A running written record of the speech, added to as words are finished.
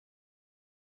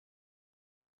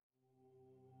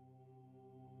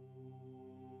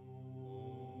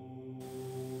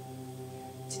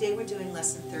Today we're doing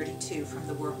Lesson 32 from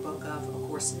the workbook of A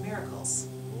Course in Miracles.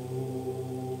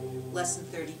 Lesson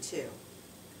 32.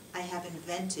 I have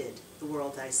invented the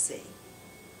world I see.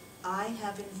 I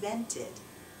have invented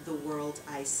the world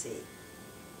I see.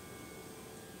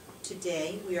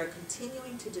 Today we are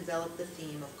continuing to develop the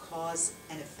theme of cause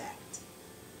and effect.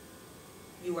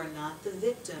 You are not the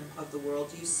victim of the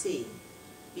world you see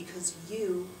because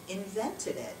you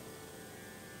invented it.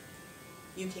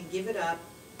 You can give it up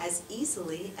as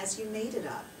easily as you made it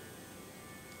up.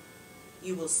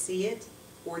 You will see it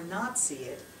or not see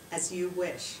it as you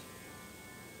wish.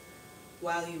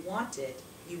 While you want it,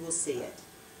 you will see it.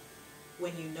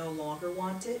 When you no longer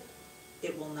want it,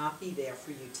 it will not be there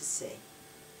for you to see.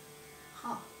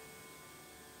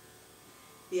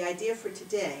 The idea for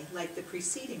today, like the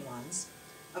preceding ones,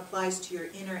 applies to your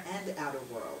inner and outer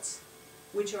worlds,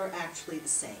 which are actually the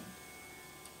same.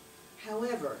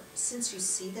 However, since you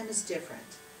see them as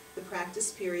different, the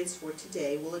practice periods for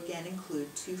today will again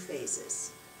include two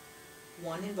phases.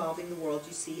 One involving the world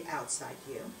you see outside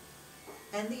you,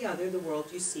 and the other the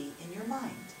world you see in your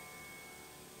mind.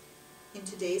 In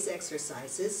today's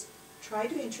exercises, try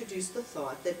to introduce the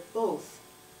thought that both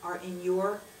are in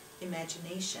your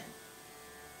imagination.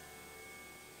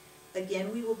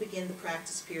 Again, we will begin the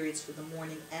practice periods for the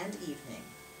morning and evening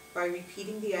by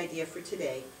repeating the idea for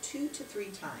today 2 to 3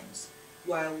 times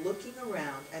while looking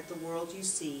around at the world you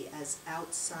see as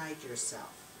outside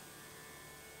yourself.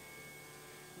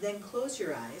 Then close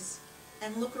your eyes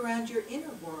and look around your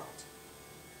inner world.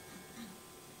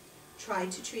 Try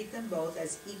to treat them both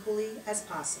as equally as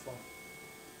possible.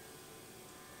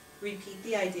 Repeat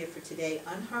the idea for today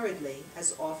unhurriedly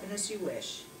as often as you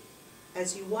wish.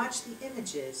 As you watch the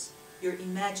images, your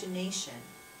imagination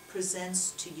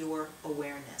presents to your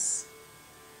awareness.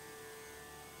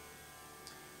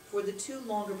 For the 2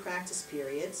 longer practice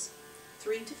periods,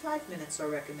 3 to 5 minutes are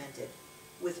recommended,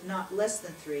 with not less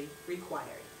than 3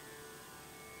 required.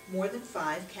 More than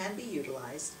 5 can be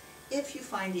utilized if you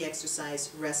find the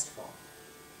exercise restful.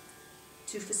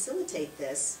 To facilitate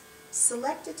this,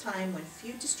 select a time when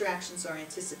few distractions are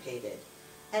anticipated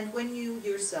and when you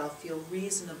yourself feel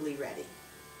reasonably ready.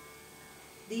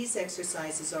 These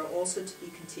exercises are also to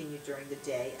be continued during the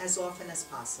day as often as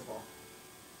possible.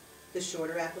 The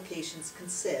shorter applications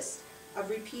consist of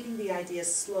repeating the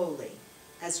ideas slowly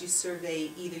as you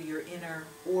survey either your inner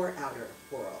or outer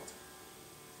world.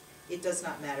 It does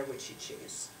not matter which you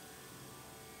choose.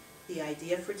 The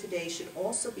idea for today should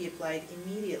also be applied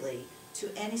immediately to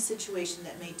any situation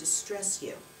that may distress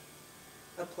you.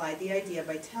 Apply the idea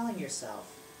by telling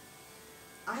yourself,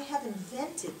 I have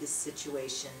invented this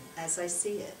situation as I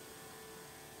see it.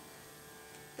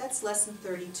 That's Lesson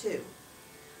 32.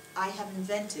 I have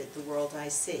invented the world I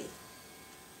see.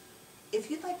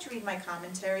 If you'd like to read my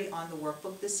commentary on the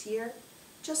workbook this year,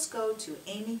 just go to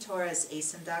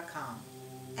amytorresacen.com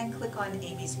and click on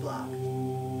Amy's blog.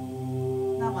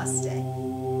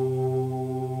 Namaste.